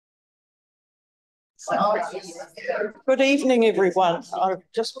Good evening, everyone. I've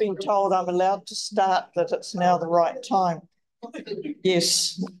just been told I'm allowed to start, that it's now the right time.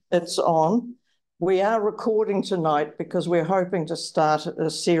 Yes, it's on. We are recording tonight because we're hoping to start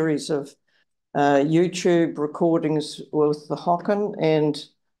a series of YouTube recordings with the Hocken, and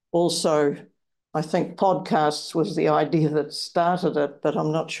also I think podcasts was the idea that started it, but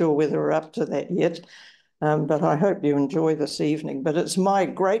I'm not sure whether we're up to that yet. But I hope you enjoy this evening. But it's my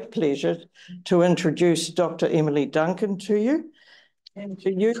great pleasure to introduce Dr. Emily Duncan to you. And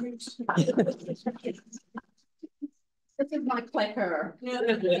to you. This is my clicker.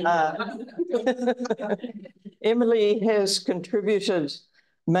 Emily has contributed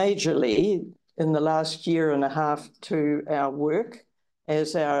majorly in the last year and a half to our work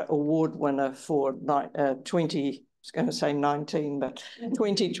as our award winner for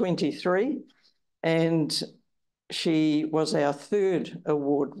 2023. And she was our third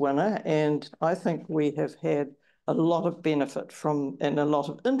award winner, and I think we have had a lot of benefit from and a lot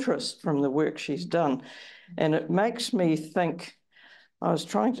of interest from the work she's done. And it makes me think, I was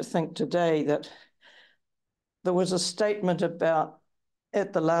trying to think today that there was a statement about,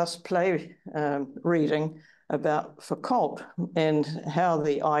 at the last play reading, about Foucault and how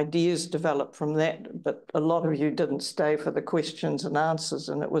the ideas developed from that, but a lot of you didn't stay for the questions and answers,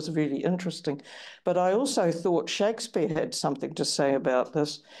 and it was really interesting. But I also thought Shakespeare had something to say about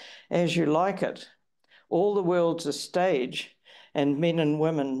this. As you like it, all the world's a stage, and men and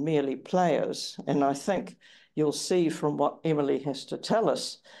women merely players. And I think you'll see from what Emily has to tell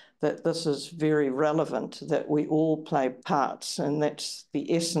us that this is very relevant, that we all play parts, and that's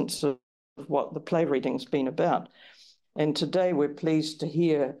the essence of what the play reading's been about. And today we're pleased to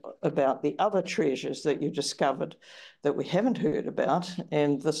hear about the other treasures that you discovered that we haven't heard about,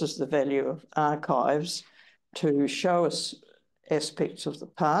 and this is the value of archives to show us aspects of the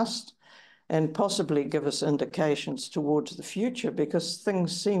past and possibly give us indications towards the future, because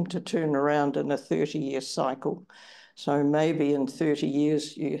things seem to turn around in a 30-year cycle. So maybe in 30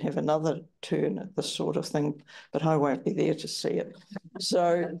 years you have another turn at this sort of thing, but I won't be there to see it.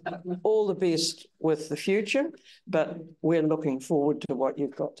 So all the best with the future, but we're looking forward to what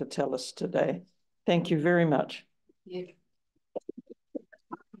you've got to tell us today. Thank you very much. Yeah.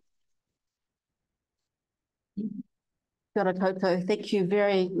 Kia ora koutou. Thank you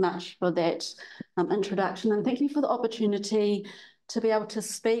very much for that introduction, and thank you for the opportunity to be able to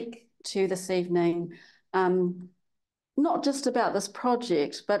speak to you this evening. Not just about this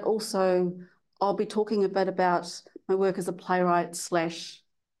project, but also I'll be talking a bit about my work as a playwright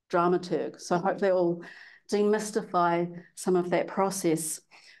 / dramaturg. So hopefully it will demystify some of that process.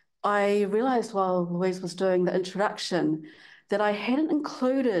 I realised while Louise was doing the introduction that I hadn't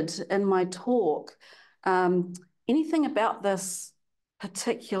included in my talk anything about this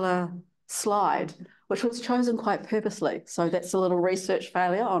particular slide, which was chosen quite purposely. So that's a little research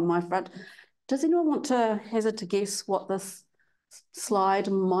failure on my front. Does anyone want to hazard to guess what this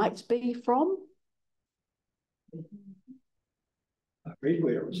slide might be from? I read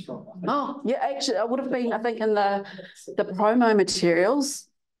where it was from. Oh, yeah, actually, it would have been, I think, in the promo materials.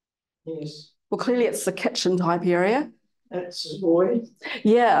 Yes. Well, clearly it's the kitchen type area. It's Savoy.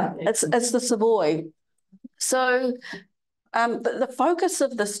 Yeah, it's the Savoy. So the focus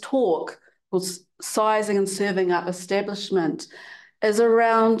of this talk was sizing and serving up establishment is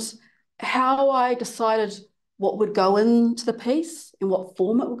around how I decided what would go into the piece and what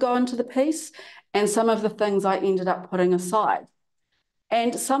form it would go into the piece, and some of the things I ended up putting aside.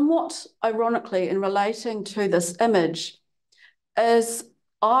 And somewhat ironically, in relating to this image, is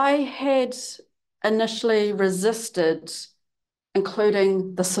I had initially resisted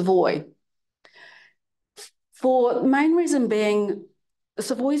including the Savoy. For the main reason being, the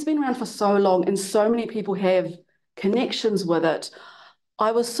Savoy's been around for so long and so many people have connections with it.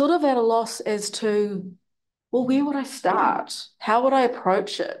 I was sort of at a loss as to, well, where would I start? How would I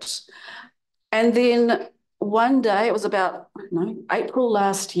approach it? And then one day, it was about, I don't know, April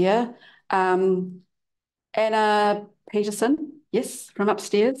last year, Anna Peterson, yes, from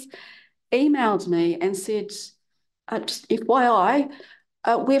upstairs, emailed me and said, just FYI,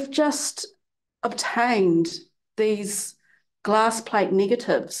 we've just obtained these glass plate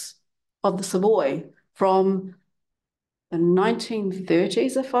negatives of the Savoy from the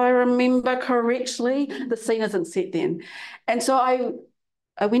 1930s, if I remember correctly. The scene isn't set then. And so I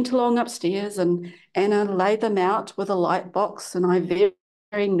went along upstairs and Anna laid them out with a light box, and I very,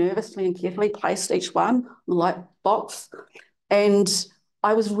 very nervously and carefully placed each one in the light box. And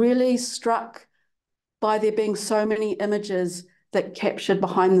I was really struck by there being so many images that captured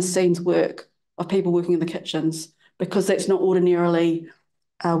behind the scenes work of people working in the kitchens, because that's not ordinarily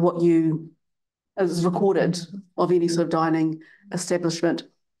what you is recorded of any sort of dining establishment.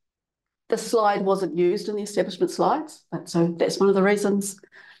 The slide wasn't used in the establishment slides, but so that's one of the reasons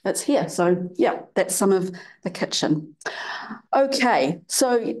it's here. So yeah, that's some of the kitchen. Okay,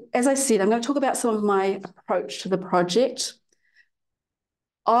 so as I said, I'm going to talk about some of my approach to the project.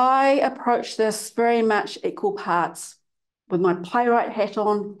 I approach this very much equal parts with my playwright hat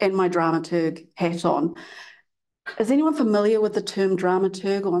on and my dramaturg hat on. Is anyone familiar with the term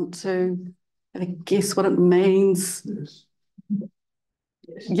dramaturg? I want to guess what it means.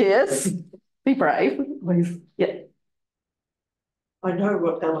 Yes. Be brave, please. Yeah. I know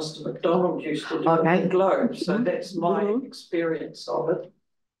what Alistair McDonald used to do in the Globe, so that's my experience of it.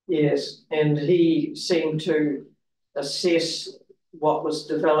 Yes, and he seemed to assess what was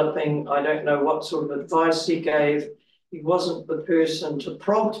developing. I don't know what sort of advice he gave. He wasn't the person to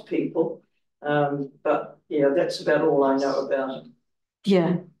prompt people, but yeah, that's about all I know about it.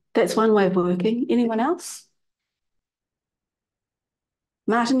 Yeah, that's one way of working. Anyone else?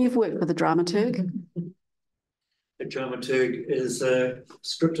 Martin, you've worked with a dramaturg. A dramaturg is a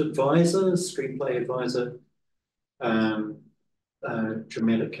script advisor, screenplay advisor,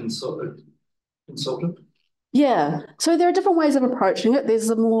 dramatic consultant. Yeah, so there are different ways of approaching it.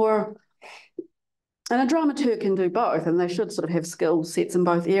 There's a more, and a dramaturg can do both, and they should sort of have skill sets in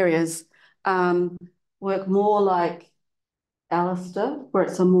both areas. Work more like Alistair, where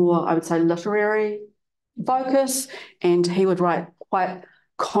it's a more, I would say, literary focus, and he would write quite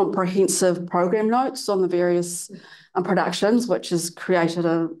comprehensive program notes on the various productions, which has created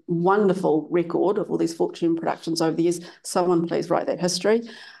a wonderful record of all these Fortune productions over the years. Someone please write that history.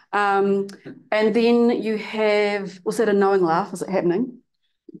 And then you have, was that a knowing laugh? Is it happening?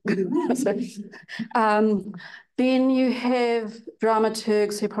 Then you have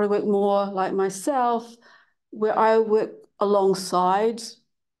dramaturgs who probably work more like myself, where I work alongside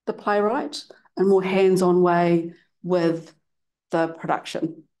the playwright in a more hands-on way with the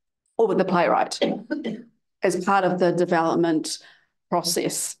production or with the playwright as part of the development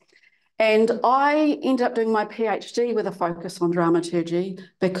process. And I ended up doing my PhD with a focus on dramaturgy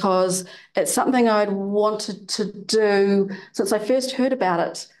because it's something I'd wanted to do since I first heard about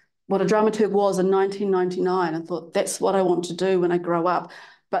it, what a dramaturg was in 1999. I thought, that's what I want to do when I grow up.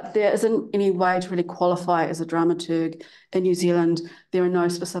 But there isn't any way to really qualify as a dramaturg in New Zealand. There are no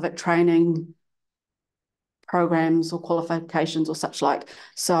specific training programs or qualifications or such like.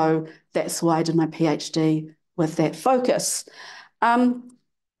 So that's why I did my PhD with that focus.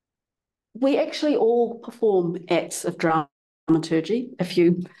 We actually all perform acts of dramaturgy, if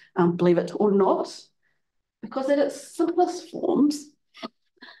you believe it or not, because at its simplest forms,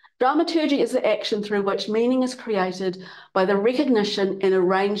 dramaturgy is the action through which meaning is created by the recognition and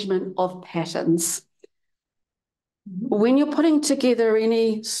arrangement of patterns. When you're putting together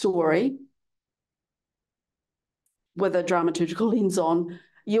any story with a dramaturgical lens on,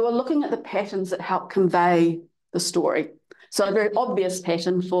 you are looking at the patterns that help convey the story. So a very obvious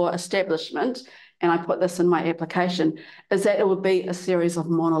pattern for establishment, and I put this in my application, is that it would be a series of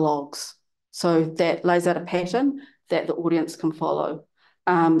monologues. So that lays out a pattern that the audience can follow.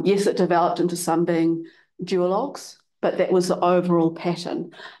 Yes, it developed into some being duologues, but that was the overall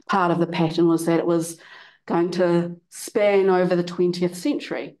pattern. Part of the pattern was that it was going to span over the 20th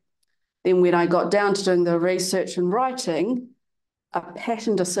century. Then when I got down to doing the research and writing, a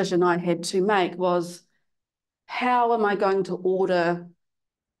pattern decision I had to make was, how am I going to order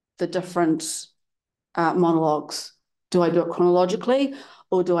the different monologues? Do I do it chronologically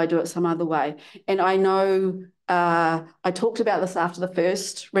or do I do it some other way? And I know I talked about this after the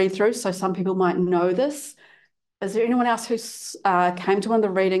first read through, so some people might know this. Is there anyone else who came to one of the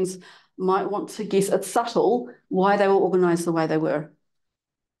readings might want to guess? It's subtle why they were organised the way they were.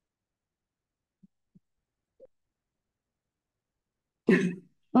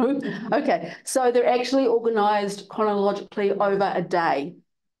 Okay, so they're actually organised chronologically over a day.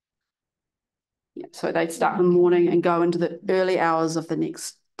 Yeah, so they start in the morning and go into the early hours of the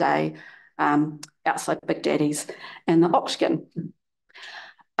next day outside Big Daddy's and the Oxkin.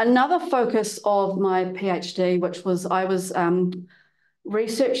 Another focus of my PhD, which was I was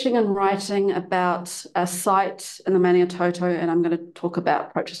researching and writing about a site in the Maniatoto, and I'm going to talk about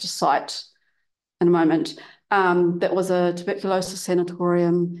approaches to site in a moment. That was a tuberculosis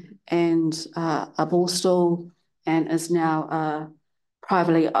sanatorium and a borstal, and is now a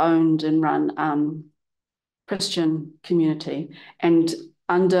privately owned and run Christian community. And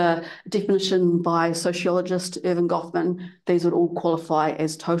under definition by sociologist Irving Goffman, these would all qualify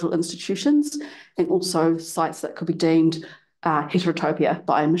as total institutions and also sites that could be deemed Heterotopia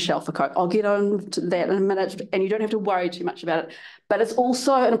by Michelle Foucault. I'll get on to that in a minute, and you don't have to worry too much about it. But it's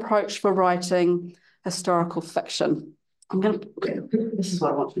also an approach for writing historical fiction. This is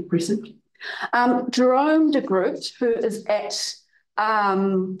what I want to be present. Jerome de Groot, who is at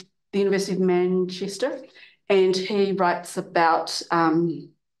the University of Manchester, and he writes about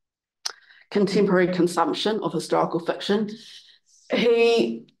contemporary consumption of historical fiction.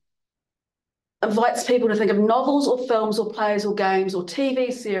 He invites people to think of novels or films or plays or games or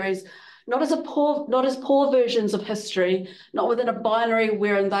TV series not as poor versions of history, not within a binary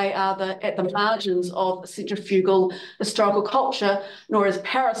wherein they are at the margins of centrifugal historical culture, nor as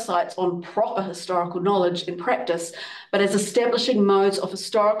parasites on proper historical knowledge and practice, but as establishing modes of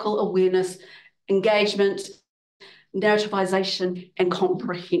historical awareness, engagement, narrativization, and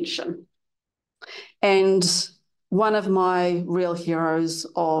comprehension. And one of my real heroes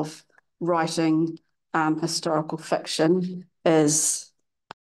of writing historical fiction is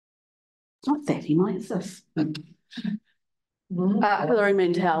not that, it's this. Hilary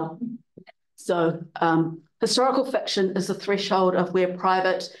Mantel. So historical fiction is the threshold of where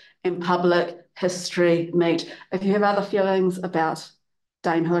private and public history meet. If you have other feelings about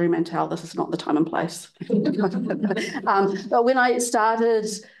Dame Hilary Mantel, this is not the time and place. But when I started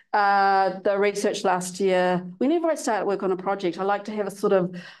the research last year, whenever I start work on a project, I like to have a sort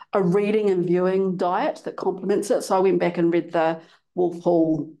of a reading and viewing diet that complements it. So I went back and read the Wolf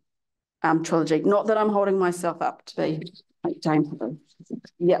Hall trilogy. Not that I'm holding myself up to be like Dame Hilary.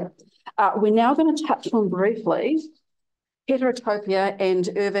 Yeah. We're now going to touch on briefly Heterotopia and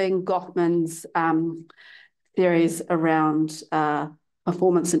Irving Goffman's theories around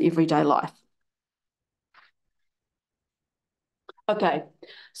performance in everyday life. Okay,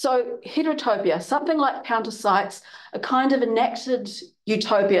 so heterotopia, something like counter sites, a kind of enacted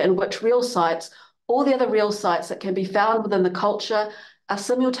utopia in which real sites, all the other real sites that can be found within the culture, are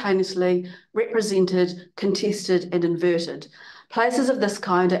simultaneously represented, contested, and inverted. Places of this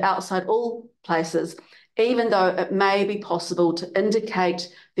kind are outside all places, even though it may be possible to indicate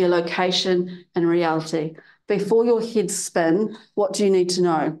their location in reality. Before your heads spin, what do you need to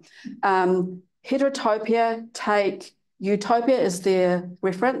know? Heterotopia take utopia as their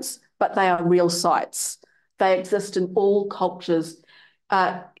reference, but they are real sites. They exist in all cultures.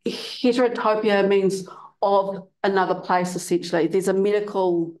 Heterotopia means of another place, essentially. There's a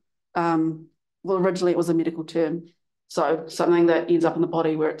medical, well, originally it was a medical term, so something that ends up in the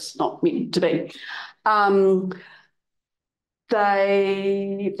body where it's not meant to be.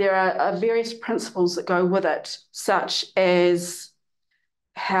 There are various principles that go with it, such as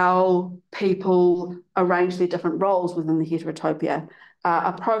how people arrange their different roles within the heterotopia,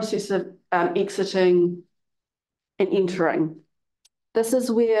 a process of exiting and entering. This is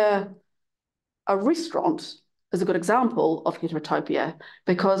where a restaurant is a good example of heterotopia,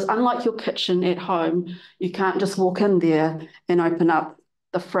 because unlike your kitchen at home, you can't just walk in there and open up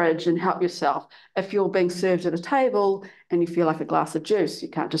the fridge and help yourself. If you're being served at a table and you feel like a glass of juice, you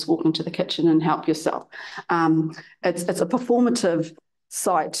can't just walk into the kitchen and help yourself. It's a performative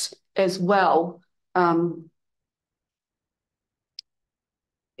site as well. Irving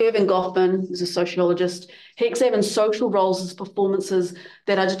Goffman is a sociologist. He examines social roles as performances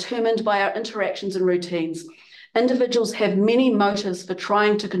that are determined by our interactions and routines. Individuals have many motives for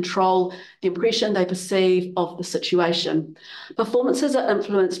trying to control the impression they perceive of the situation. Performances are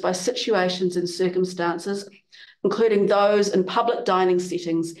influenced by situations and circumstances, including those in public dining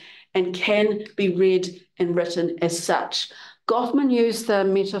settings, and can be read and written as such. Goffman used the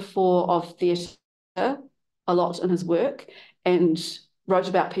metaphor of theatre a lot in his work and wrote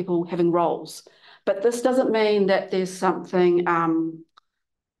about people having roles. But this doesn't mean that there's something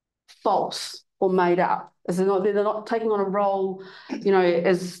false or made up. They're not taking on a role,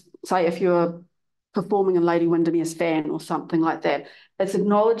 as, say, if you're performing in Lady Windermere's Fan or something like that. It's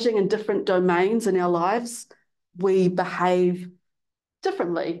acknowledging in different domains in our lives, we behave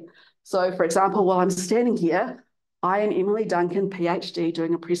differently. So, for example, while I'm standing here, I am Emily Duncan, PhD,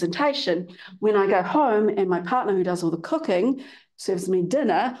 doing a presentation. When I go home and my partner who does all the cooking serves me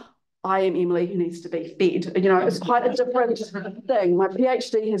dinner, I am Emily who needs to be fed. It's quite a different thing. My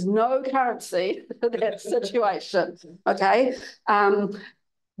PhD has no currency in that situation, okay? One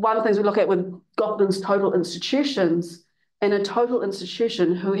of the things we look at with Goffman's total institutions, in a total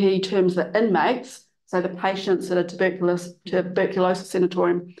institution who he terms the inmates, so the patients at a tuberculosis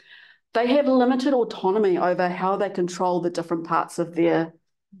sanatorium, they have limited autonomy over how they control the different parts of their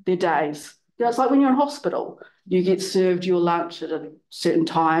days. It's like when you're in hospital, you get served your lunch at a certain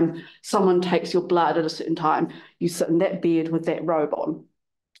time, someone takes your blood at a certain time, you sit in that bed with that robe on.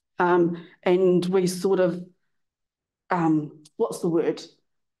 And we sort of what's the word?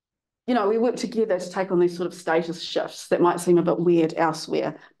 You know, we work together to take on these sort of status shifts that might seem a bit weird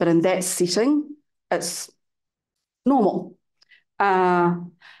elsewhere, but in that setting, it's normal.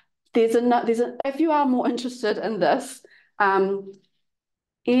 If you are more interested in this,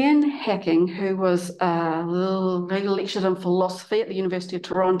 Ian Hacking, who was lectured in philosophy at the University of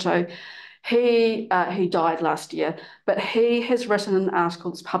Toronto, he died last year, but he has written an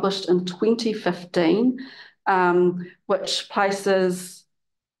article that's published in 2015, which places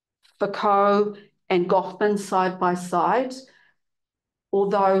Foucault and Goffman side by side,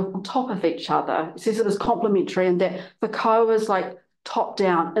 although on top of each other. It says it is complementary and that Foucault is like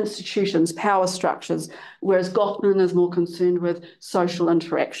top-down institutions, power structures, whereas Goffman is more concerned with social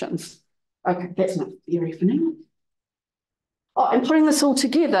interactions. Okay, that's enough theory for now. Oh, and putting this all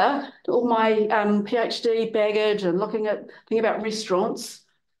together, all my PhD baggage and thinking about restaurants,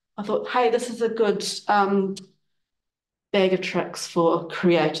 I thought, hey, this is a good bag of tricks for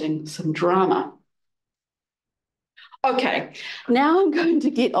creating some drama. Okay, now I'm going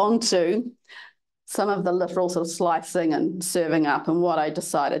to get on to some of the literal sort of slicing and serving up and what I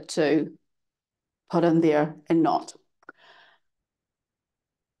decided to put in there and not.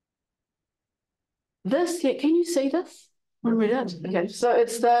 This here, can you see this? Read it. Okay, so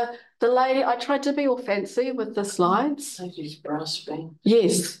it's the lady. I tried to be all fancy with the slides. Lady's brass band.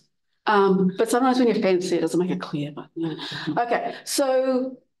 Yes, but sometimes when you're fancy, it doesn't make it clear. But yeah. Okay,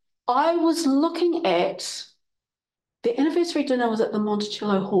 so I was looking at the anniversary dinner was at the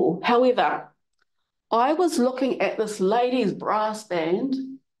Monticello Hall. However, I was looking at this ladies' brass band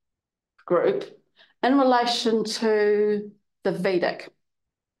group in relation to the Vedic.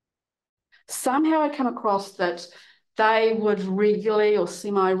 Somehow I come across that they would regularly or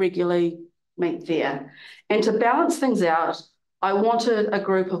semi-regularly meet there. And to balance things out, I wanted a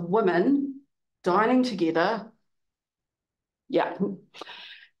group of women dining together. Yeah.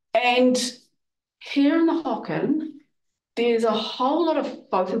 And here in the Hocken, there's a whole lot of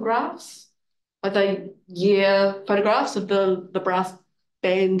photographs, photographs of the brass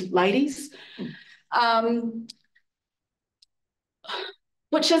band ladies,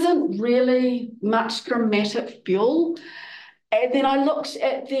 which isn't really much dramatic fuel. And then I looked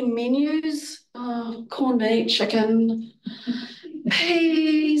at their menus, corned beef, chicken,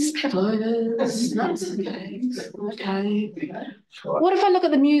 peas, pavlovas, nuts and cakes. Okay. What if I look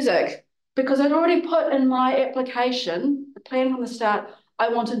at the music? Because I'd already put in my application, the plan from the start, I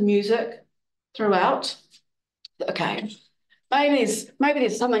wanted music throughout. Okay. Maybe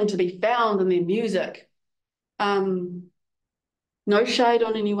there's something to be found in their music. No shade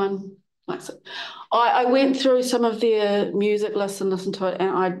on anyone likes it. I went through some of their music lists and listened to it,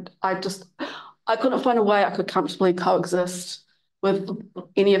 and I couldn't find a way I could comfortably coexist with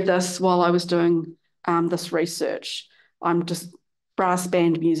any of this while I was doing this research. Brass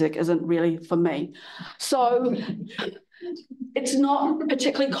band music isn't really for me. So it's not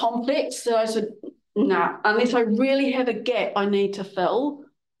particularly complex. So I said, nah, unless I really have a gap I need to fill,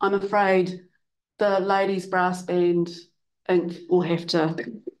 I'm afraid the ladies' brass band ink will have to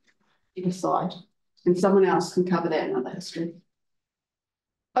be aside, and someone else can cover that in other history.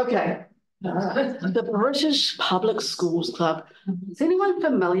 Okay, the British Public Schools Club. Is anyone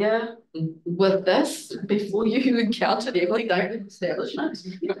familiar with this before you encountered Emily Duncan establishment?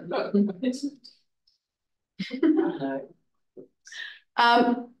 No,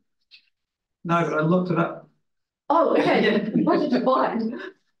 but I looked it up. Oh, okay. What did you find?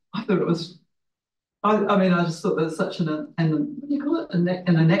 I thought it was. I mean, I just thought that was such what do you call it? An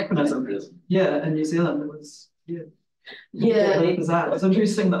anachronism. Yeah, in New Zealand, it was really bizarre. It was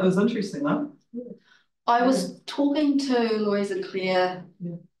interesting. That was interesting, though. I was talking to Louise and Claire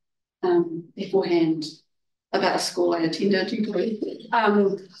beforehand about a school I attended.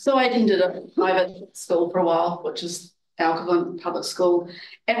 So I attended a private school for a while, which is our equivalent public school.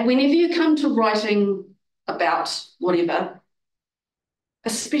 And whenever you come to writing about whatever,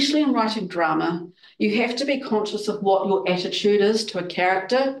 especially in writing drama, you have to be conscious of what your attitude is to a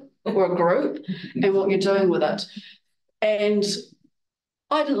character or a group and what you're doing with it. And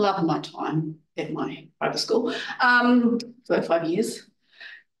I didn't love my time at my private school, for 5 years.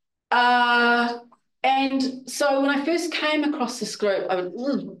 And so when I first came across this group, I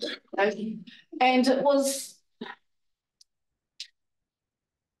went, and it was,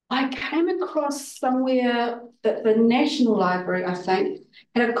 I came across somewhere that the National Library, I think,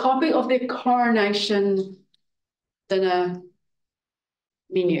 had a copy of their coronation dinner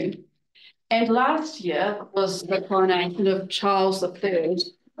menu. And last year was the coronation of Charles III.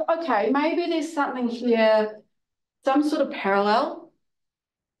 Okay, maybe there's something here, some sort of parallel.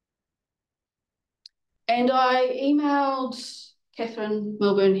 And I emailed Katherine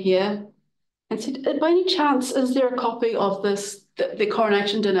Milburn here and said, by any chance, is there a copy of this, the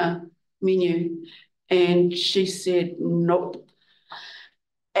coronation dinner menu? And she said, nope.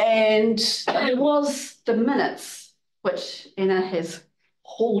 And it was the minutes, which Anna has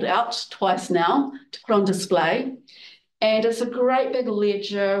hauled out twice now to put on display. And it's a great big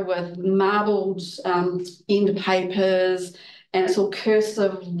ledger with marbled end papers, and it's all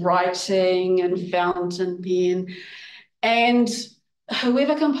cursive writing and fountain pen. And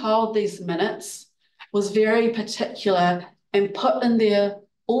whoever compiled these minutes was very particular and put in there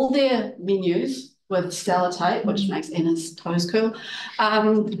all their menus with sellotape, which makes Anna's toes curl,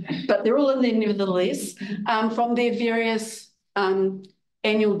 but they're all in there nevertheless, from their various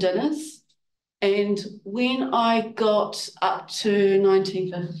annual dinners. And when I got up to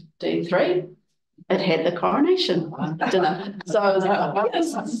 1953, it had the coronation dinner. So I was like,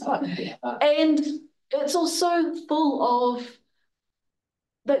 yes. And it's also full of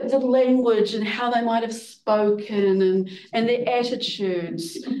the language and how they might have spoken and their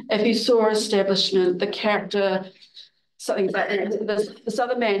attitudes. If you saw Establishment, the character, something about this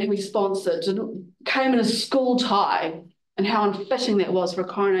other man who he sponsored came in a school tie, and how unfitting that was for a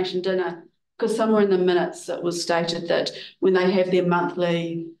coronation dinner, because somewhere in the minutes it was stated that when they have their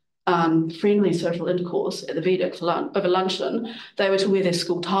monthly friendly social intercourse at the Viaduct over luncheon, they were to wear their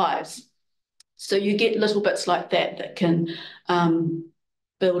school ties. So you get little bits like that can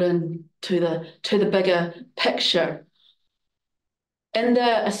build in to the bigger picture. In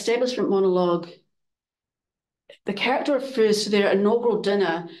the Establishment monologue, the character refers to their inaugural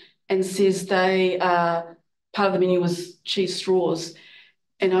dinner and says they part of the menu was cheese straws.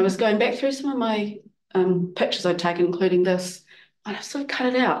 And I was going back through some of my pictures I'd taken, including this, and I've sort of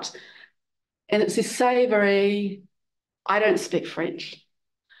cut it out. And it says savoury, I don't speak French,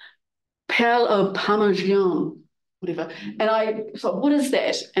 perle au parmesan, whatever. And I thought, what is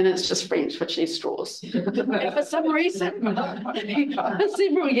that? And it's just French for cheese straws. And for some reason, for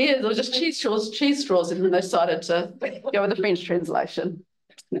several years, it was just cheese straws, and then they decided to go with the French translation.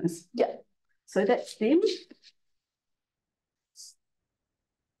 Nice. Yeah. So that's them.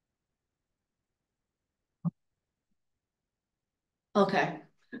 Okay.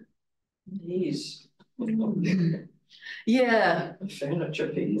 These. Yeah. Furniture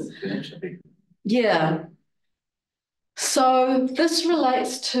piece. Yeah. So this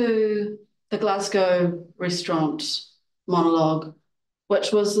relates to the Glasgow restaurant monologue,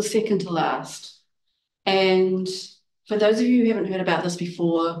 which was the second to last. And for those of you who haven't heard about this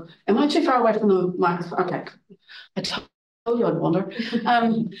before, am I too far away from the microphone? Okay. I told you I'd wander.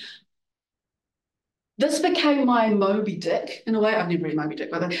 This became my Moby Dick, in a way. I've never read Moby Dick,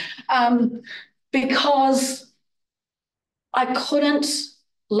 by the way, because I couldn't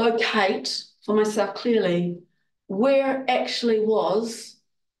locate for myself clearly where actually was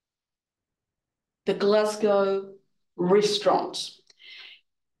the Glasgow restaurant.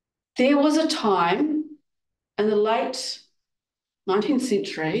 There was a time in the late 19th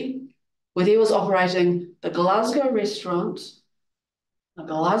century where there was operating the Glasgow restaurant, the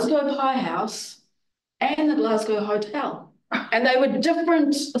Glasgow Pie House, and the Glasgow Hotel. And they were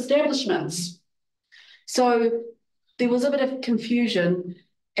different establishments. So there was a bit of confusion,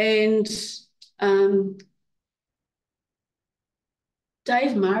 and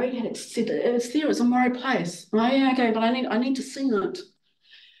Dave Murray had said that it was there, it was a Murray Place. Oh, yeah, okay, but I need to see it.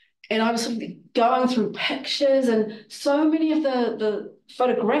 And I was sort of going through pictures, and so many of the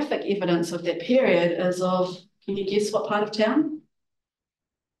photographic evidence of that period is of, can you guess what part of town?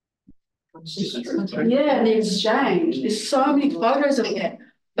 Yeah, the Exchange. There's so many photos of that,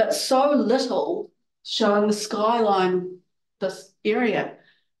 but so little showing the skyline, this area.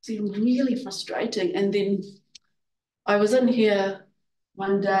 It's really frustrating. And then I was in here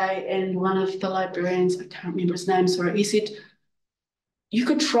one day, and one of the librarians, I can't remember his name, sorry, he said, you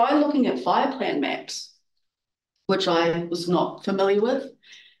could try looking at fire plan maps, which I was not familiar with,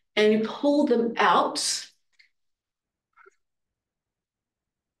 and you pull them out.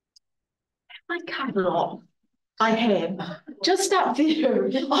 I cut it off. I have. Just up there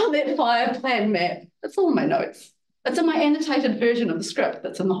on that fire plan map. It's all in my notes. It's in my annotated version of the script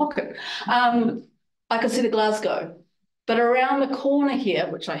that's in the Hocken. I could see the Glasgow. But around the corner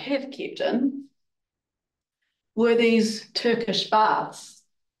here, which I have kept in, were these Turkish baths,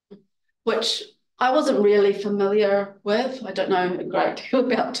 which I wasn't really familiar with. I don't know a great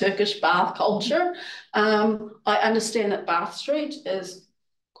deal about Turkish bath culture. I understand that Bath Street is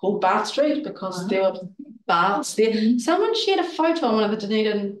called Bath Street because there were baths there. Someone shared a photo on one of the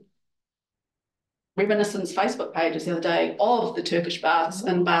Dunedin Reminiscence Facebook pages the other day of the Turkish baths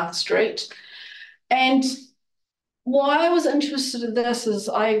in Bath Street. And why I was interested in this is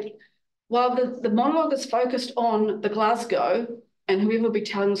while the monologue is focused on the Glasgow and whoever will be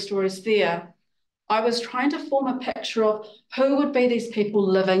telling the stories there, I was trying to form a picture of who would be these people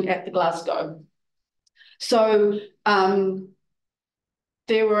living at the Glasgow. So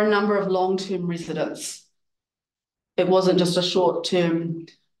there were a number of long-term residents. It wasn't just a short-term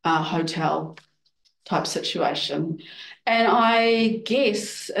hotel type situation. And I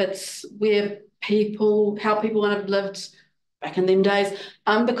guess it's how people would have lived back in them days,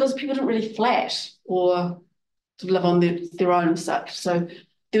 because people didn't really flat or to live on their own and such. So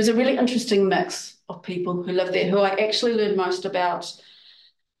there was a really interesting mix of people who lived there, who I actually learned most about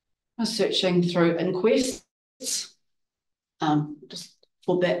searching through inquests, just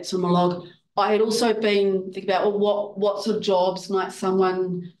for that sort of monologue. I had also been thinking about, well, what sort of jobs might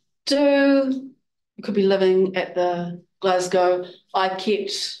someone do? You could be living at the Glasgow. I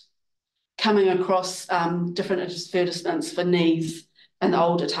kept coming across different advertisements for knees in the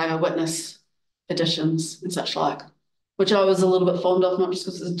old Otago Witness editions and such like, which I was a little bit fond of, not just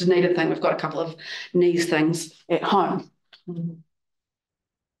because it's a Dunedin thing. We've got a couple of knees things at home.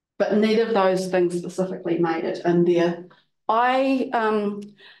 But neither of those things specifically made it in there. I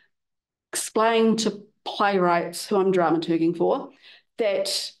explained to playwrights who I'm dramaturging for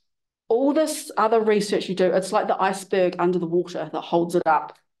that all this other research you do, it's like the iceberg under the water that holds it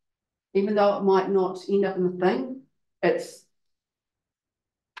up. Even though it might not end up in the thing, it's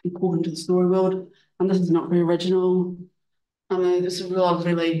important to the story world. And this is not very original. I mean, there's a lot of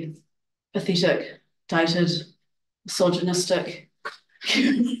really pathetic, dated, misogynistic.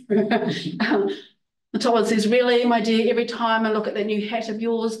 The top one says, really, my dear, every time I look at that new hat of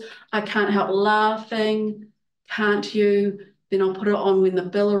yours, I can't help laughing. Can't you? Then I'll put it on when the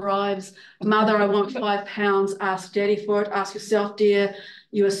bill arrives. Mother, I want £5. Ask Daddy for it. Ask yourself, dear.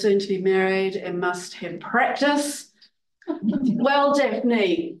 You are soon to be married and must have practice. Well,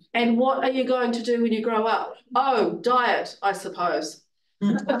 Daphne, and what are you going to do when you grow up? Oh, diet, I suppose.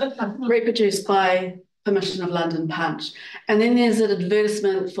 Reproduced by permission of London Punch. And then there's an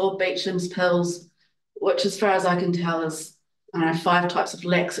advertisement for Beecham's pills, which as far as I can tell is, I don't know, 5 types of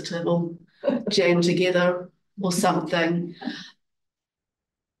laxative all jammed together or something.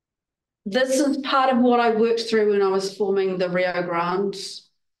 This is part of what I worked through when I was forming the Rio Grande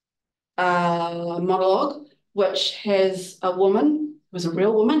monologue, which has a woman, who was a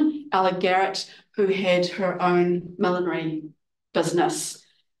real woman, Ella Garrett, who had her own millinery business.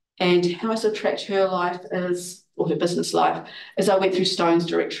 And how I sort of tracked her life is, or her business life, is I went through Stone's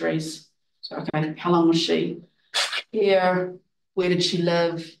directories. So, okay, how long was she here? Where did she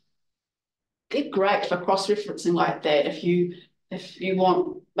live? They're great for cross-referencing like that if you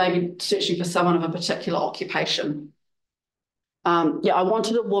want maybe searching for someone of a particular occupation. Yeah, I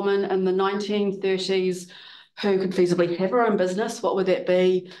wanted a woman in the 1930s who could feasibly have her own business. What would that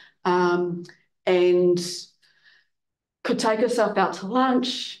be? And could take herself out to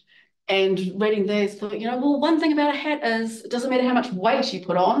lunch. And reading these, thought, you know, well, one thing about a hat is it doesn't matter how much weight you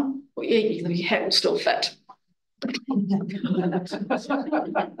put on, well, yeah, your hat will still fit.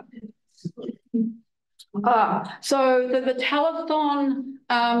 So the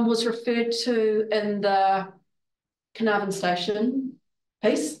telethon was referred to in the Carnarvon Station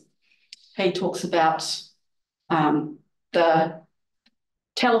piece. He talks about the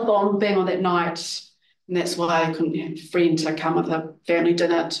telethon being on that night, and that's why I couldn't have a friend to come with a family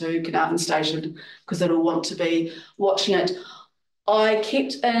dinner to Carnarvon Station, because they'd all want to be watching it. I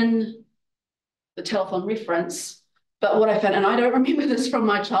kept in the telethon reference, but what I found, and I don't remember this from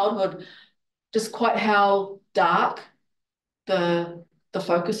my childhood, just quite how dark the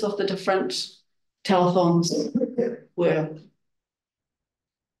focus of the different telethons were,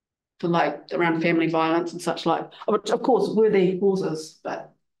 for like around family violence and such like, which of course were the causes,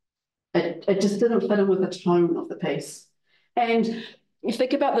 but it just didn't fit in with the tone of the piece. And you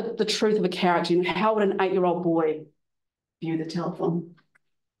think about the truth of a character, you know, how would an 8-year-old boy view the telethon?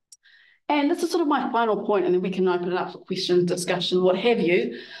 And this is sort of my final point, and then we can open it up for questions, discussion, what have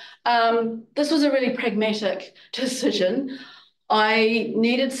you. This was a really pragmatic decision. I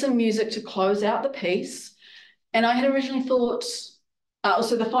needed some music to close out the piece, and I had originally thought,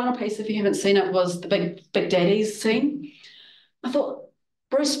 also the final piece, if you haven't seen it, was the Big Daddies scene. I thought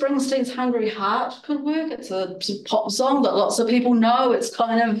Bruce Springsteen's Hungry Heart could work. It's a pop song that lots of people know. It's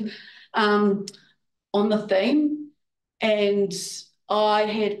kind of on the theme, and I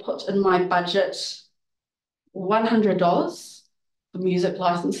had put in my budget $100 for music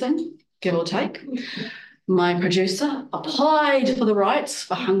licensing, give or take. My producer applied for the rights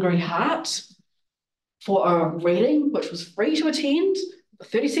for Hungry Heart for a reading, which was free to attend, for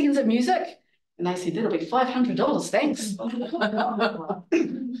 30 seconds of music, And they said, that'll be $500, thanks.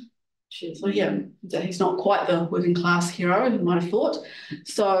 So yeah, he's not quite the working class hero you might have thought.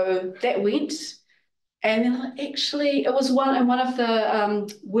 So that went. And then actually it was in one of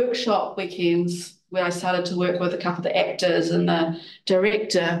the workshop weekends where I started to work with a couple of the actors and the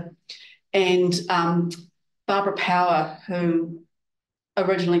director, and Barbara Power, who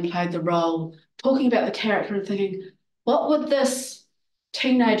originally played the role, talking about the character and thinking, what would this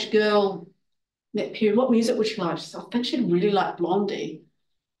teenage girl in that period, what music would she like? So I think she'd really like Blondie.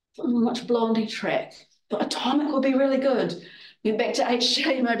 Much Blondie track. But Atomic would be really good. Went back to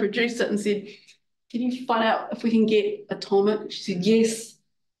H-J, my producer, and said, can you find out if we can get Atomic? She said, yes,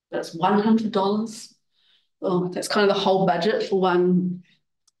 that's $100. Oh, that's kind of the whole budget for one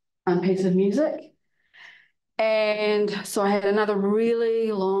piece of music. And so I had another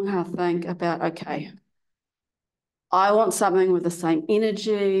really long, hard think about, okay, I want something with the same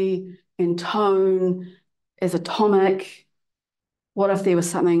energy and tone as Atomic. What if there was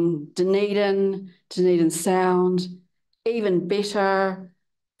something Dunedin sound, even better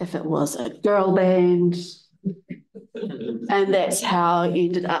if it was a girl band? And that's how I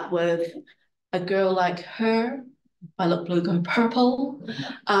ended up with A Girl Like Her by Look Blue Go Purple.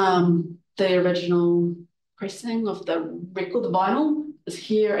 The original pressing of the record, the vinyl, is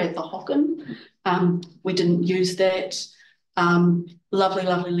here at the Hocken. We didn't use that. Lovely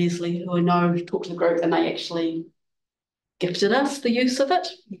Leslie, who I know talked to the group, and they actually gifted us the use of it,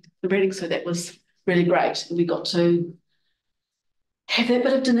 the reading, so that was really great. And we got to have that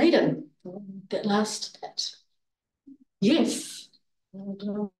bit of Dunedin, that last bit. Yes.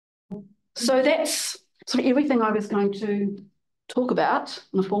 So that's sort of everything I was going to talk about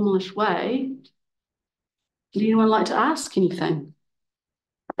in a formalish way. Would anyone like to ask anything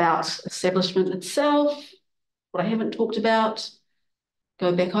about establishment itself, what I haven't talked about?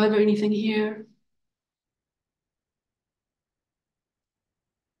 Go back over anything here?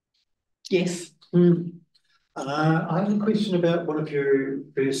 Yes. I have a question about one of your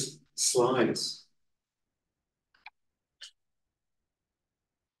first slides.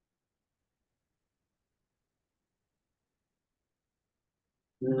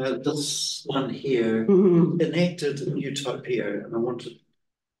 This one here, enacted utopia, and I wanted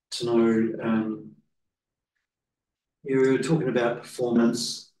to know, you were talking about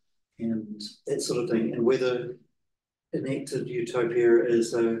performance and that sort of thing, and whether enacted utopia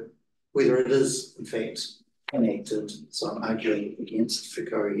is whether it is in fact enacted. So I'm arguing against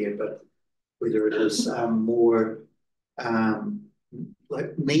Foucault here, but whether it is more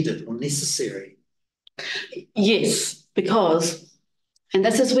like needed or necessary. Yes, because, and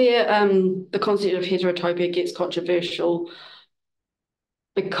this is where the concept of heterotopia gets controversial,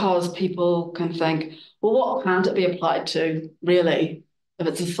 because people can think, well, what can't it be applied to, really, if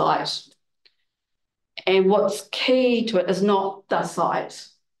it's a site? And what's key to it is not the site,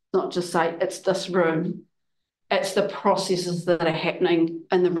 not just say it's this room, it's the processes that are happening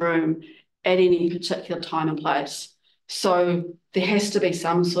in the room at any particular time and place. So there has to be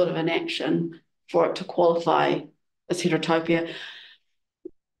some sort of an action for it to qualify as heterotopia.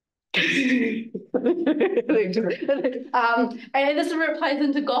 And this is where it plays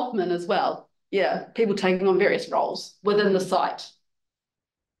into Goffman as well. Yeah, people taking on various roles within the site.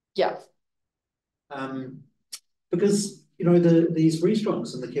 Yeah. Because, you know, these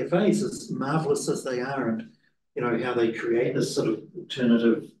restaurants and the cafes, as marvellous as they are, and, you know, how they create this sort of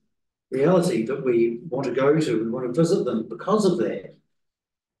alternative reality that we want to go to, we want to visit them because of that.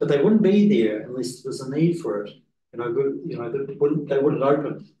 But they wouldn't be there unless there's a need for it. They wouldn't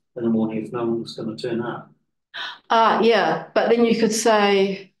open in the morning if no one was going to turn up. Yeah, but then you could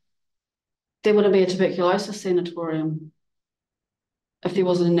say there wouldn't be a tuberculosis sanatorium if there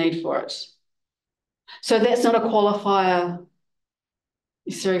wasn't a need for it. So that's not a qualifier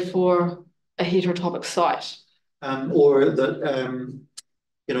necessary for a heterotopic site. Or that,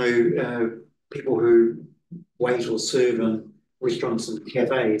 people who wait or serve in restaurants and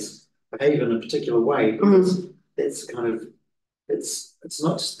cafes behave in a particular way, because that's kind of, it's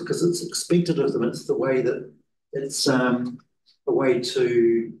not just because it's expected of them, it's the way that it's a way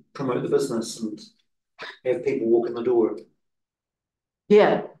to promote the business and have people walk in the door.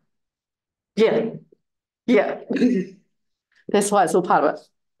 Yeah. That's why it's all part of it.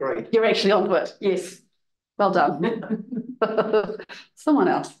 Great. You're actually onto it. Yes. Well done. Someone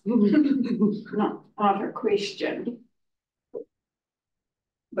else. Not a question.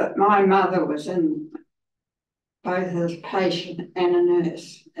 But my mother was in both as a patient and a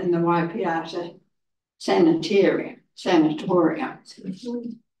nurse in the Waipiata sanatorium.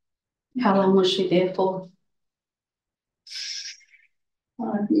 How long was she there for?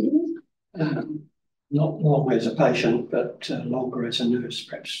 5 years. not long as a patient, but longer as a nurse,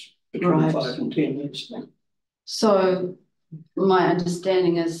 perhaps between 5 and 10 years. So my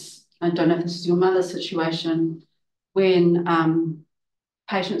understanding is, I don't know if this is your mother's situation, when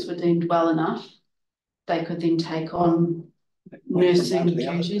patients were deemed well enough, they could then take on nursing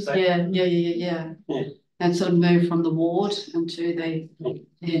duties. Yeah. And sort of move from the ward into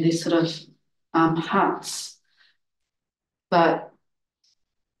these sort of huts. But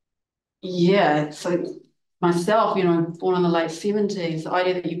yeah, so myself, you know, born in the late 70s, the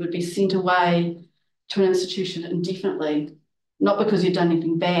idea that you would be sent away to an institution indefinitely, not because you'd done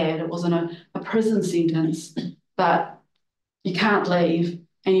anything bad, it wasn't a prison sentence, but you can't leave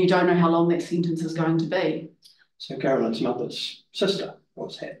and you don't know how long that sentence is going to be. So Caroline's mother's sister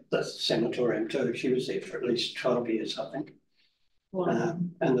was at this sanatorium too. She was there for at least 12 years, I think. Wow.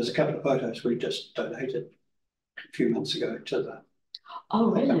 And there's a couple of photos we just donated a few months ago to the...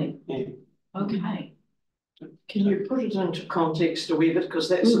 Oh, really? Yeah. Okay. Can you put it into context a wee bit? Because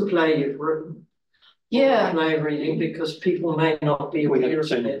that's a play you've written. Yeah. Play reading, because people may not be aware of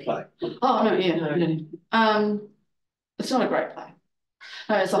that play. Oh, no, yeah. No. It's not a great play.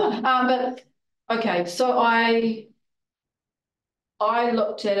 No, it's not. But, okay, so I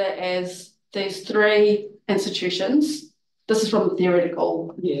looked at it as these 3 institutions. This is from a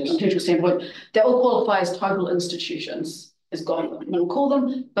theoretical standpoint. They all qualify as total institutions, as God will call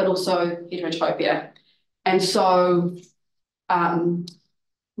them, but also heterotopia. And so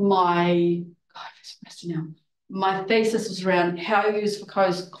my thesis was around how you use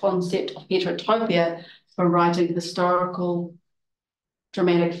Foucault's concept of heterotopia for writing historical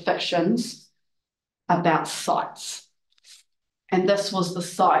dramatic fictions about sites. And this was the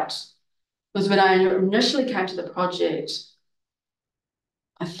site. Because when I initially came to the project,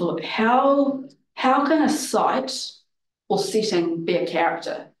 I thought, how can a site or setting be a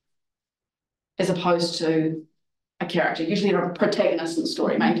character as opposed to a character? Usually a protagonist in the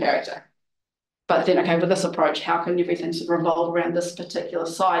story, main character. But then, okay, with this approach, how can everything sort of revolve around this particular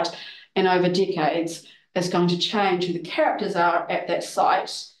site? And over decades, it's going to change who the characters are at that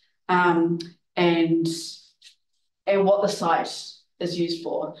site and what the site is used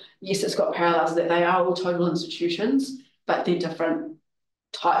for. Yes, it's got parallels that they are all total institutions, but they're different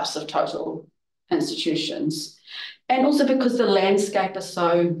types of total institutions. And also because the landscape is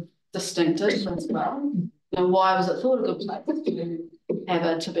so distinctive as well. And why was it thought a good place to have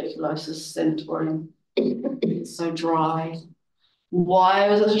a tuberculosis sanatorium? It's so dry. Why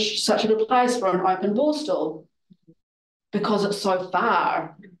was it such a good place for an open borstal? Because it's so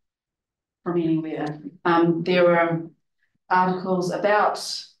far from anywhere. There were articles about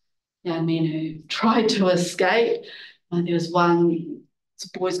young men who tried to escape. There was one, the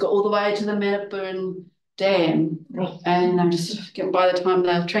boys got all the way to the Manapurn Dam, and just by the time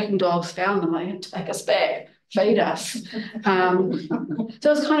the tracking dogs found them, they had to take us back, feed us. So it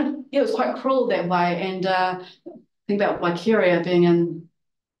was kind of, it was quite cruel that way. And think about Waikeria being in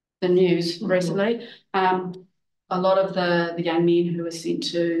the news recently. A lot of the young men who were sent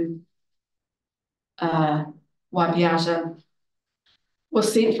to Waipiata were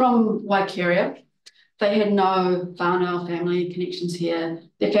sent from Waikeria. They had no whānau family connections here.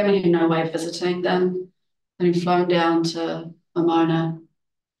 Their family had no way of visiting them. They'd been flown down to Pomona,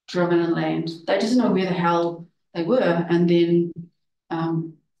 driven inland. They didn't know where the hell they were, and then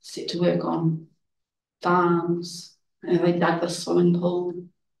set to work on farms. And they dug the swimming pool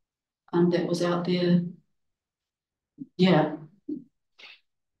that was out there. Yeah.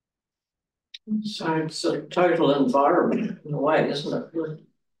 So it's a total environment in a way, isn't it?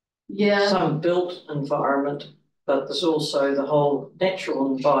 Yeah. Some built environment, but there's also the whole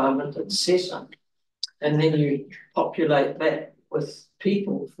natural environment that's set in. And then you populate that with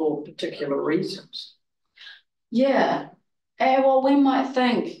people for particular reasons. Yeah. And well, we might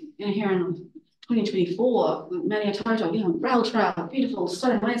think, you know, here in 2024, Maniatoto, you know, rail trail, beautiful,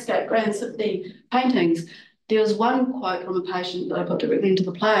 stunning landscape, grand symphony, paintings. There was one quote from a patient that I put directly into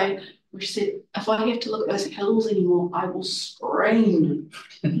the play, which said, if I have to look at those hills anymore, I will scream.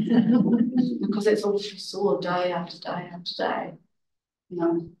 Because that's all she saw day after day after day. You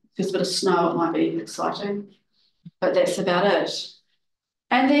know, if there's a bit of snow, it might be exciting, but that's about it.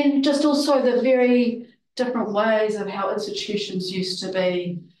 And then just also the very different ways of how institutions used to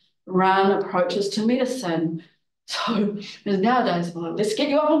be run, approaches to medicine. So nowadays, well, let's get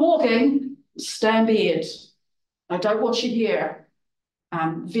you up and walking, stay in bed. I don't want you here.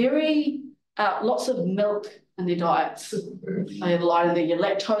 Lots of milk in their diets. They have a lot of your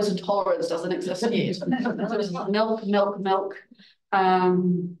lactose intolerance doesn't exist yet. So it's milk.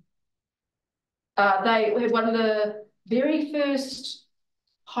 They have one of the very first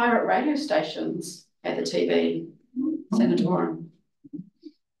pirate radio stations at the TV sanatorium.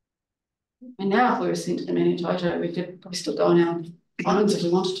 And now if we were sent to the Manitoto, we could probably still go on our phones if we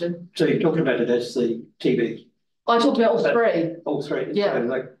wanted to. So you're talking about it as the TV? I talked about all three. All three? Yeah. So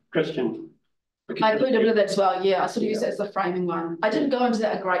like Christian. I included a bit of that as well, yeah. I sort of used that as the framing one. I didn't go into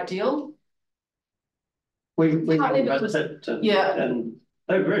that a great deal. We Partly went because- it, yeah. and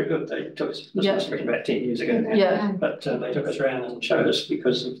they were very good. They took us, this Yeah. must have been about 10 years ago now. Yeah. But they took us around and showed us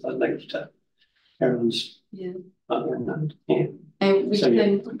because of the link to Aaron's Yeah. mother and yeah. And we So you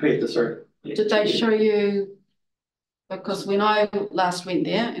then, compared the three. Yeah. did they show you, because when I last went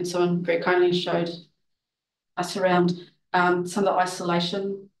there and someone very kindly showed us around some of the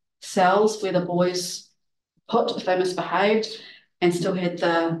isolation cells where the boys put if they misbehaved and still had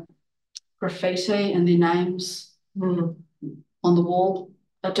the graffiti and their names on the wall.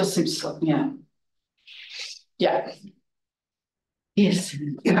 It just seems like, yeah. Yeah. Yes.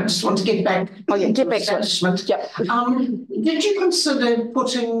 Yeah, I just want to get back. Oh yeah, get back to it. establishment. Yeah. Did you consider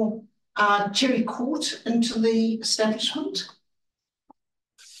putting Cherry Court into the establishment?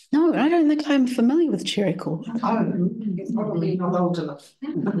 No, I don't think I'm familiar with Cherry Court. Oh, you're probably not old enough.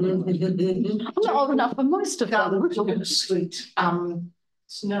 I'm not old enough for most of them. Down Street.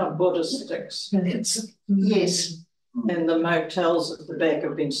 It's now Buddhistics. Yes. And the motels at the back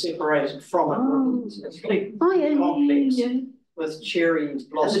have been separated from it. It's a big complex with cherry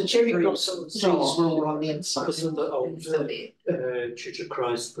blossom. And the cherry trees blossom and trees so were on. all on the inside. This is the old Church of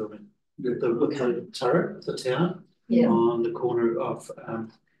Christ building, with the turret, the tower, on the corner of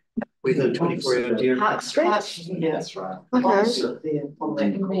where the 24-hour dairy. Park Street. Yeah, that's right. Okay. Opposite there on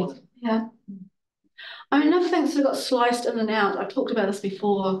that corner. Yeah. I mean, another thing sort of got sliced in and out. I've talked about this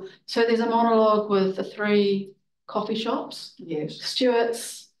before. So there's a monologue with the 3 coffee shops. Yes.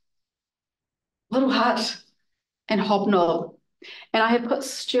 Stewart's, Little Hut, and Hobnob. And I had put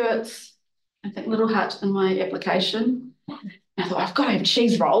Stewart's, I think Little Hut in my application. And I thought, I've got to have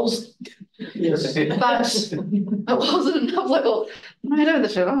cheese rolls. Yes. But it wasn't enough. Like, well, I don't have the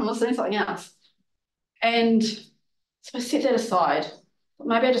sugar, I'm listening to something else. And so I set that aside.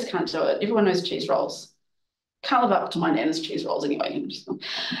 Maybe I just can't do it. Everyone knows cheese rolls. Can't live up to my nana's cheese rolls anyway.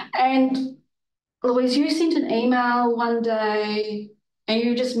 And Louise, you sent an email one day and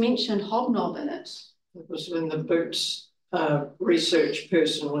you just mentioned Hobnob in it. It was when the Boots research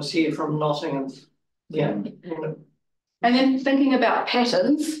person was here from Nottingham. Yeah. And then thinking about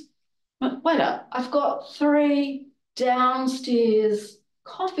patterns, wait up, I've got 3 downstairs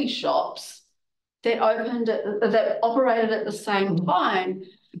coffee shops that that operated at the same time.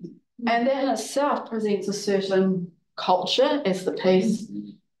 And that in itself presents a certain culture, as the piece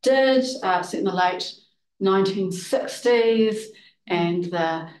did, set in the late 1960s, and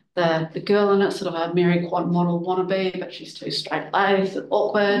the girl in it, sort of a Mary Quant model wannabe, but she's too straight-laced and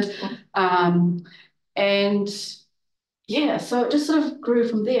awkward. And yeah, so it just sort of grew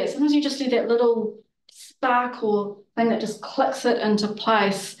from there. Sometimes you just do that little spark or thing that just clicks it into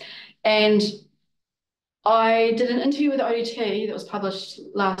place. And I did an interview with ODT that was published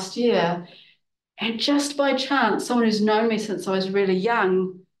last year, and just by chance, someone who's known me since I was really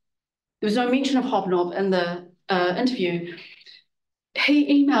young, there was no mention of Hobnob in the interview.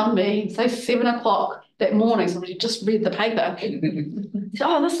 He emailed me, say 7 o'clock that morning, somebody just read the paper. He said,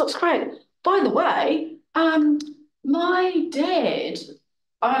 oh, this looks great. By the way, my dad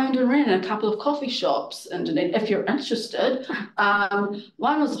owned and ran a couple of coffee shops in Dunedin, if you're interested.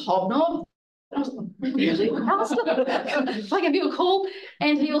 One was Hobnob. I was like, really? If I give you a call.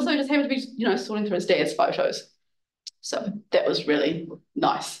 And he also just happened to be, you know, sorting through his dad's photos. So that was really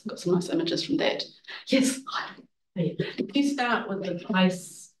nice. Got some nice images from that. Yes. Did you start with the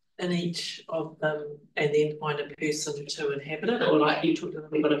place in each of them and then find a person to inhabit it? Or like you talked a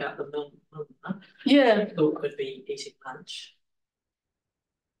little bit about the mill, Yeah. thought could be eating lunch.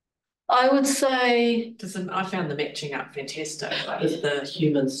 I would say, Because I found the matching up fantastic, with the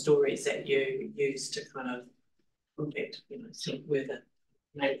human stories that you use to kind of reflect, you know, sort of where the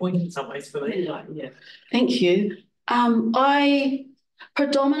main point in some ways for me. Like, yeah. thank you. I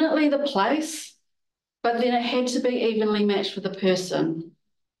predominantly the place, but then it had to be evenly matched with the person.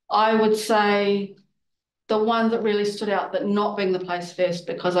 I would say the one that really stood out, that not being the place first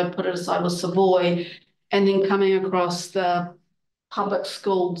because I put it aside, was Savoy, and then coming across the public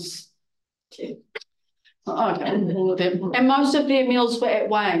schools. Yeah. Oh, okay, all of them. And most of their meals were at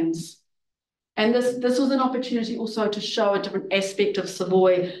Wayne's. And this was an opportunity also to show a different aspect of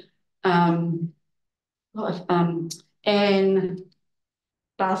Savoy. Anne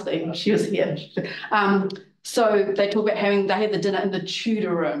Barsley, she was here. So they talk about they had the dinner in the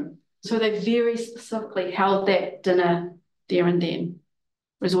Tudor room. So they very specifically held that dinner there and then.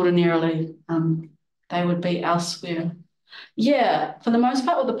 whereas ordinarily they would be elsewhere. Yeah, for the most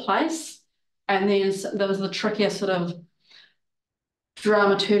part with the place, and then there was the trickier sort of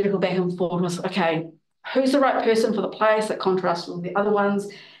dramaturgical back and forth was, okay, who's the right person for the place that contrasts with the other ones?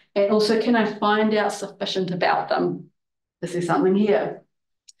 And also, can I find out sufficient about them? Is there something here?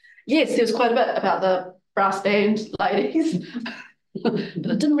 Yes, there was quite a bit about the brass band ladies, but it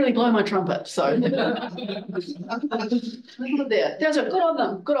didn't really blow my trumpet, so. There. There's a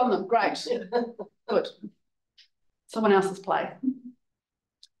good on them, great, good. Someone else's play.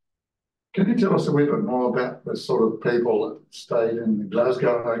 Can you tell us a wee bit more about the sort of people that stayed in the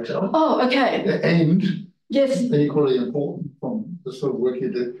Glasgow hotel? Oh, okay. And yes, equally important from the sort of work you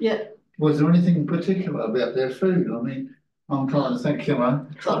did. Yeah. Was there anything in particular about their food? I mean, I'm trying to think, you know,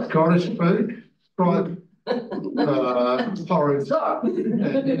 Scottish food, fried porridge, and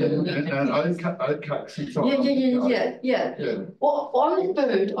oat cakes and so on. Yeah. Well, on the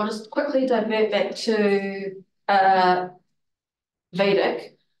food, I'll just quickly divert back to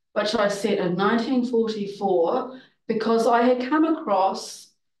Vedic, which I set in 1944, because I had come across,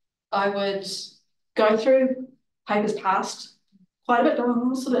 I would go through papers past quite a bit,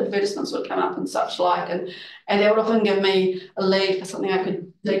 sort of advertisements would come up and such like, and they would often give me a lead for something I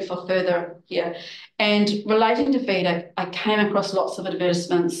could dig for further here. And relating to Vedic, I came across lots of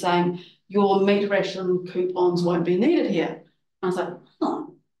advertisements saying, your meat ration coupons won't be needed here. And I was like, huh.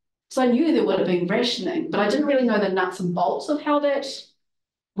 So I knew there would have been rationing, but I didn't really know the nuts and bolts of how that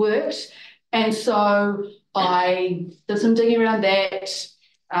worked. And so I did some digging around that,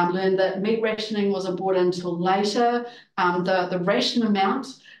 learned that meat rationing wasn't brought in until later. The ration amount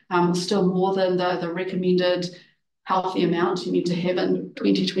was still more than the recommended healthy amount you need to have in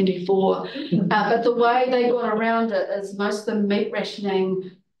 2024. But the way they got around it is most of the meat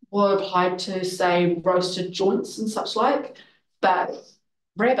rationing were applied to, say, roasted joints and such like, but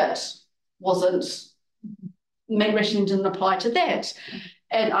rabbit wasn't, meat rationing didn't apply to that.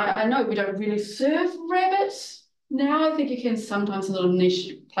 And I know we don't really serve rabbits now. I think you can sometimes in little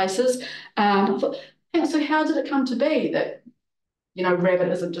niche places. I thought, so how did it come to be that, you know, rabbit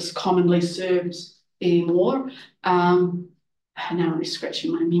isn't just commonly served anymore? Now I'm really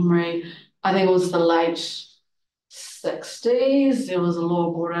scratching my memory. I think it was the late 60s. There was a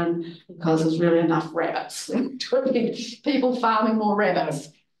law brought in because there's really enough rabbits. People farming more rabbits.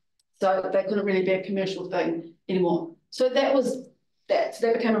 So that couldn't really be a commercial thing anymore. So that was that. So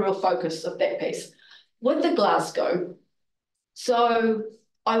that became a real focus of that piece. With the Glasgow, so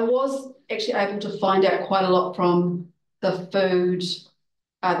I was actually able to find out quite a lot from the food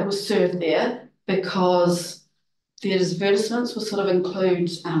that was served there, because the advertisements will sort of include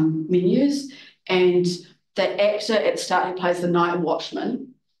menus, and the actor at the start who plays the night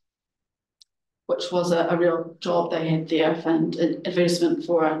watchman, which was a real job they had there, and an advertisement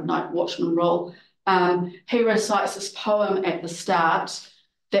for a night watchman role. He recites this poem at the start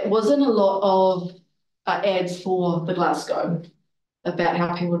that was in a lot of ads for the Glasgow about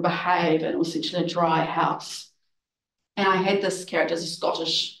how people would behave, and it was essentially a dry house. And I had this character as a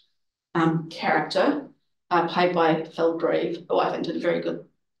Scottish character played by Phil Grieve, who I think did a very good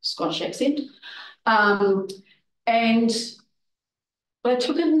Scottish accent. But I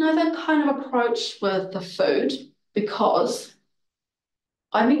took another kind of approach with the food, because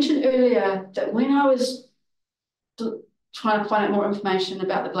I mentioned earlier that when I was trying to find out more information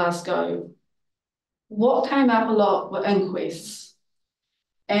about the Glasgow, what came up a lot were inquests.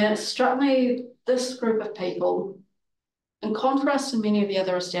 And it struck me, this group of people, in contrast to many of the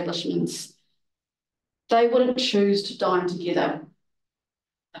other establishments, they wouldn't choose to dine together.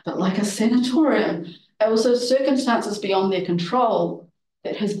 But like a sanatorium, it was those circumstances beyond their control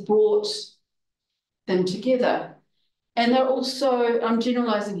that has brought them together. And they're also, I'm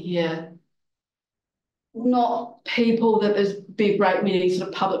generalising here, not people that there's big great many sort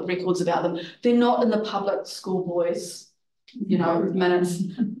of public records about them. They're not in the public schoolboys, you know, minutes.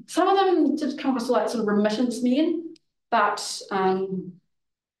 Some of them did come across like sort of remittance men, but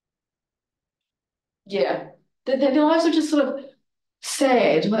yeah, their lives are just sort of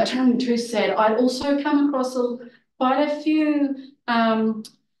sad, but I don't think too sad. I'd also come across quite a few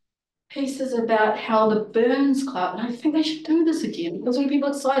pieces about how the Burns Club, and I think they should do this again because when people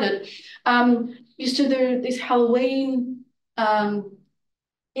excited, used to do these Halloween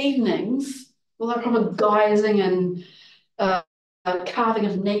evenings with like proper guising and carving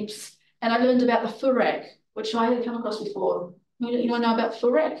of neeps, and I learned about the furak, which I had come across before. Anyone know about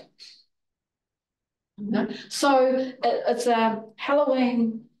furak? No. So it's a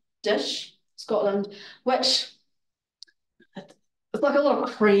Halloween dish, Scotland, which it's like a lot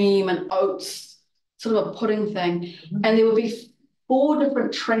of cream and oats, sort of a pudding thing. And there would be 4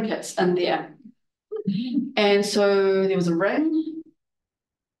 different trinkets in there. And so there was a ring,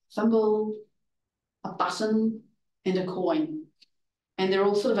 thimble, a button, and a coin. And they're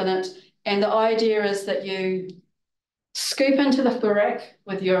all sort of in it. And the idea is that you scoop into the furak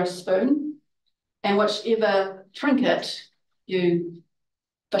with your spoon, and whichever trinket you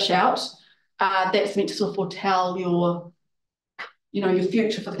fish out, that's meant to sort of foretell your, your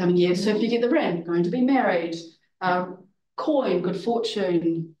future for the coming year. So if you get the ring, you're going to be married. Coin, good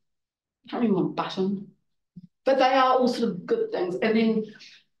fortune. I can't remember one button. But they are all sort of good things. And then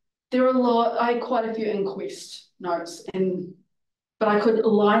there are I had quite a few inquest notes, but I could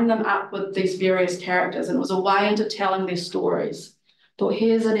line them up with these various characters, and it was a way into telling their stories. Thought,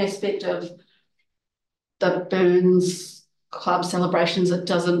 here's an aspect of the Burns Club celebrations that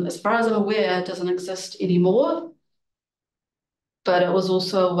doesn't, as far as I'm aware, doesn't exist anymore. But it was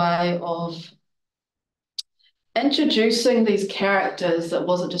also a way of introducing these characters that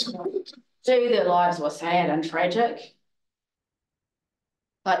wasn't just, gee, their lives were sad and tragic,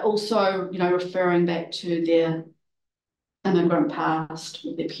 but also, referring back to their immigrant past,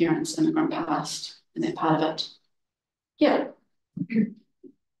 their parents' immigrant past, and they're part of it. Yeah.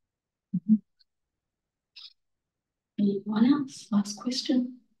 Anyone else? Last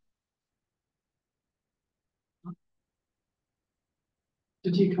question.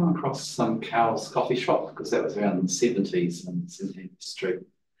 Did you come across some Cowell's coffee shop? Because that was around the 70s on 17th Street.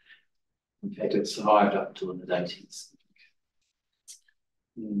 In fact, it survived up to the mid-80s.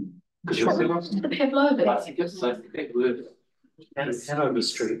 Because you were The Pavlova. I think it's like Pavlova. Hanover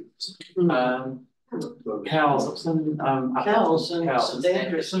Street. Cowell's, it's in Cowell's and St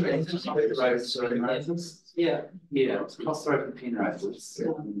Andrews. Yeah. Yeah, it's across the road from Penrose.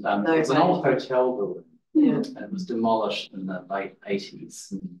 And it was an old hotel building. Yeah. And it was demolished in the late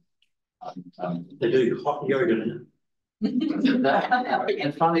 80s. They do hot yoga now.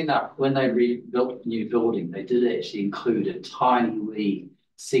 And funny enough, when they rebuilt the new building, they did actually include a tiny wee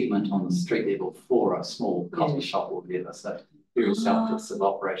segment on the street level for a small coffee shop or whatever. So very selfless have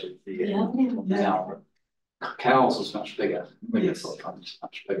operated there. Now, Cowell's was much bigger. Yes.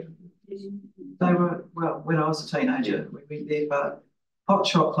 Much bigger. They were, well, when I was a teenager, we went there for hot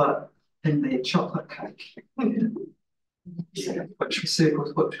chocolate and their chocolate cake. Which was served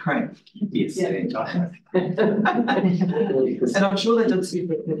with whipped cream. Yes, and I'm sure they did see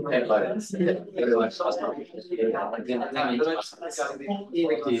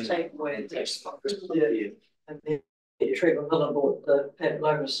And then Trevor Miller bought the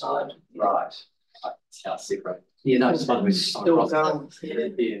Pavlova side. Right. That's how separate. Yeah, no, it's fun. Still going.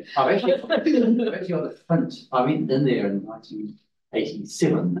 Yeah. I've actually got the print. I went in there in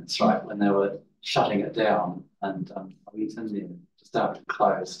 1987, that's right, when they were shutting it down. And I went in there just after it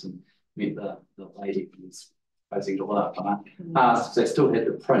closed and met the lady who was closing it all up. And I asked, they still had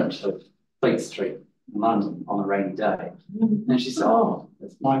the print of Fleet Street in London on a rainy day. And she said, oh,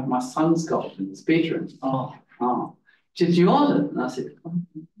 it's my son's got it in his bedroom. Oh. Did you want it? And I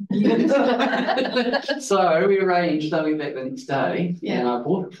said, so we arranged, I went back the next day and I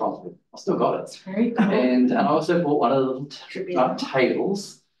bought it from her. I still got it. It's very cool. And I also bought one of the little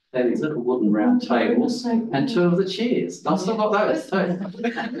tables. They had these little wooden round tables and 2 of the chairs. I've still got those too.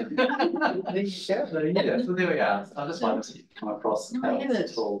 Yeah, so there we are. I just wanted to come across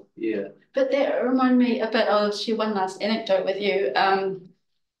at all. Yeah. But that reminded me a bit, I'll share one last anecdote with you.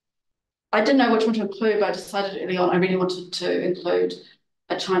 I didn't know which one to include, but I decided early on I really wanted to include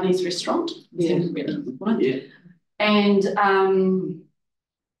a Chinese restaurant. And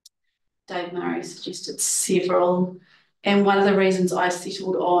Dave Murray suggested several. And one of the reasons I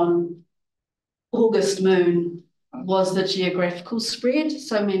settled on August Moon was the geographical spread.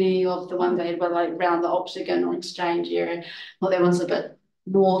 So many of the ones they had were like around the Octagon or Exchange area. Well, that one's a bit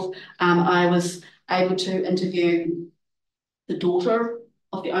north. I was able to interview the daughter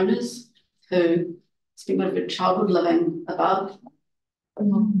of the owners who spent most of her childhood living above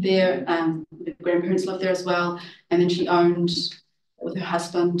there. The grandparents lived there as well. And then she owned with her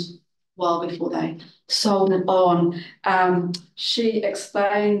husband well before they sold it on. She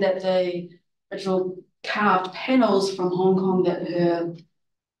explained that the original carved panels from Hong Kong that her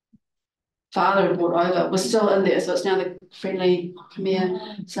father had brought over were still in there, so it's now the friendly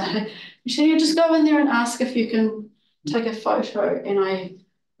Khmer. So you just go in there and ask if you can take a photo. And I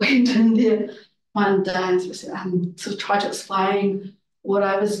went in there one day and sort of tried to explain what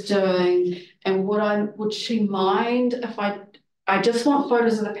I was doing and would she mind if I just want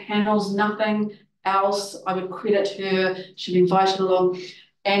photos of the panels, nothing else. I would credit her. She'd be invited along.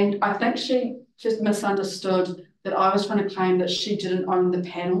 And I think she just misunderstood that I was trying to claim that she didn't own the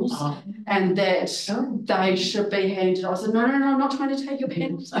panels and that they should be handed. I said, no, I'm not trying to take your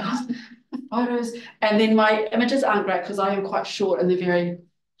panels, photos. And then my images aren't great because I am quite short and they're very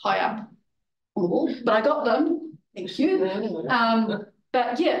high up on the wall, but I got them. Thank you.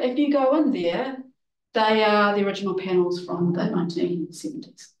 But yeah, if you go in there, they are the original panels from the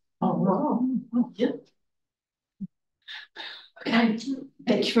 1970s. Oh, wow. Oh, yeah. Okay,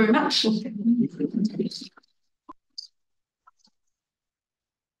 thank you very much.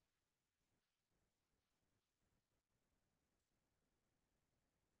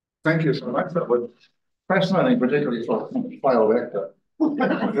 Thank you so much. That was fascinating, particularly for a failed actor.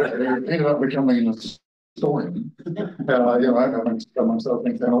 Ended up becoming an historian. I myself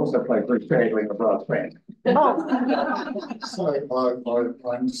think and also played very badly in the brass band. So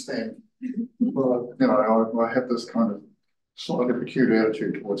I understand. Well, I have this kind of slightly peculiar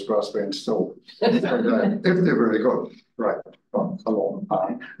attitude towards brass bands still. If they're really good, great, from a long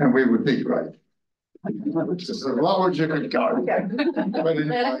time, and we would be great. As low as you could go. But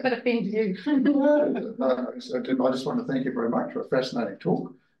anyway, so I just want to thank you very much for a fascinating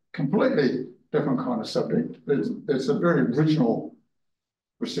talk. Completely different kind of subject. It's a very original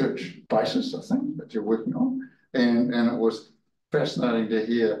research basis, I think, that you're working on. And it was fascinating to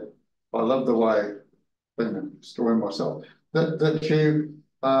hear. I love the way, being a historian myself, that you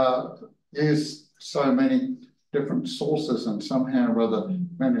use so many different sources and somehow or other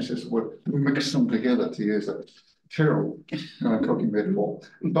managed to mix them together, to use a terrible cooking metaphor.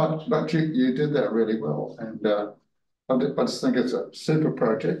 But you did that really well, and I just think it's a super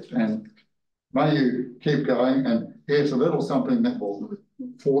project, and may you keep going. And here's a little something that will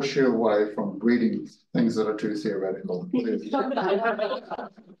force you away from reading things that are too theoretical.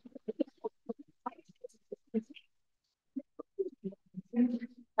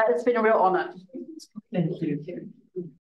 It's been a real honour. Thank you.